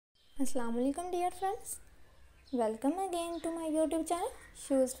Assalamualaikum dear friends. Welcome again to my YouTube channel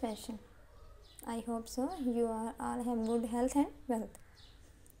Shoes Fashion. I hope so you are all have good health and wealth.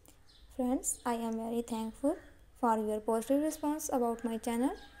 Friends, I am very thankful for your positive response about my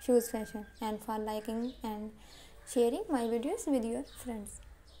channel Shoes Fashion and for liking and sharing my videos with your friends.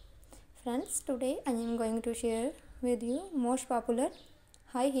 Friends, today I am going to share with you most popular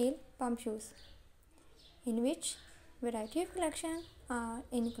high heel pump shoes in which variety of collection are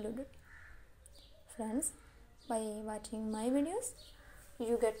included. Friends, by watching my videos,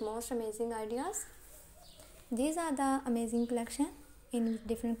 you get most amazing ideas. These are the amazing collection in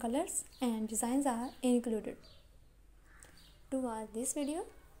different colors and designs are included. To watch this video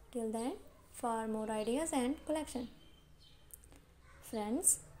till then for more ideas and collection.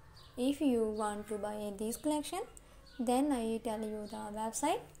 Friends, if you want to buy this collection, then I tell you the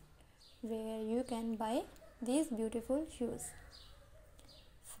website where you can buy these beautiful shoes.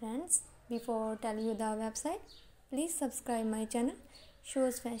 Friends, before telling you the website, please subscribe my channel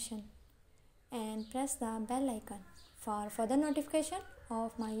Shoes Fashion and press the bell icon for further notification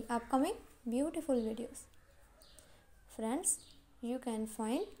of my upcoming beautiful videos. Friends, you can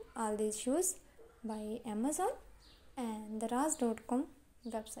find all these shoes by Amazon and the Raz.com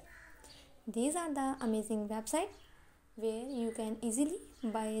website. These are the amazing website where you can easily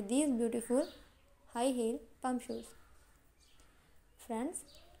buy these beautiful high heel pump shoes. Friends,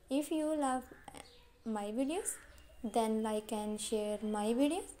 if you love my videos, then like and share my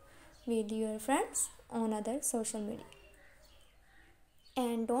videos with your friends on other social media.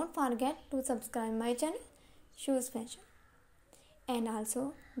 And don't forget to subscribe my channel Shoes Fashion. And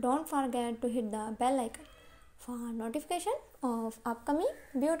also don't forget to hit the bell icon for notification of upcoming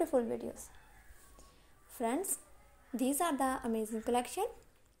beautiful videos. Friends, these are the amazing collection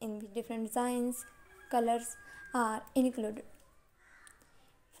in which different designs, colors are included.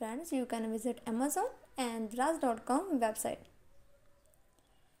 Friends, you can visit Amazon and Raz.com website.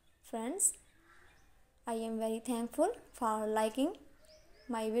 Friends, I am very thankful for liking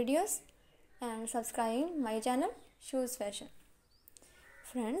my videos and subscribing my channel Shoes Fashion.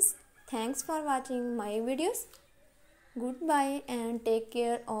 Friends, thanks for watching my videos. Goodbye and take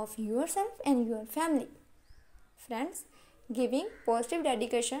care of yourself and your family. Friends, giving positive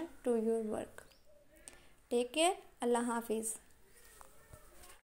dedication to your work. Take care. Allah Hafiz.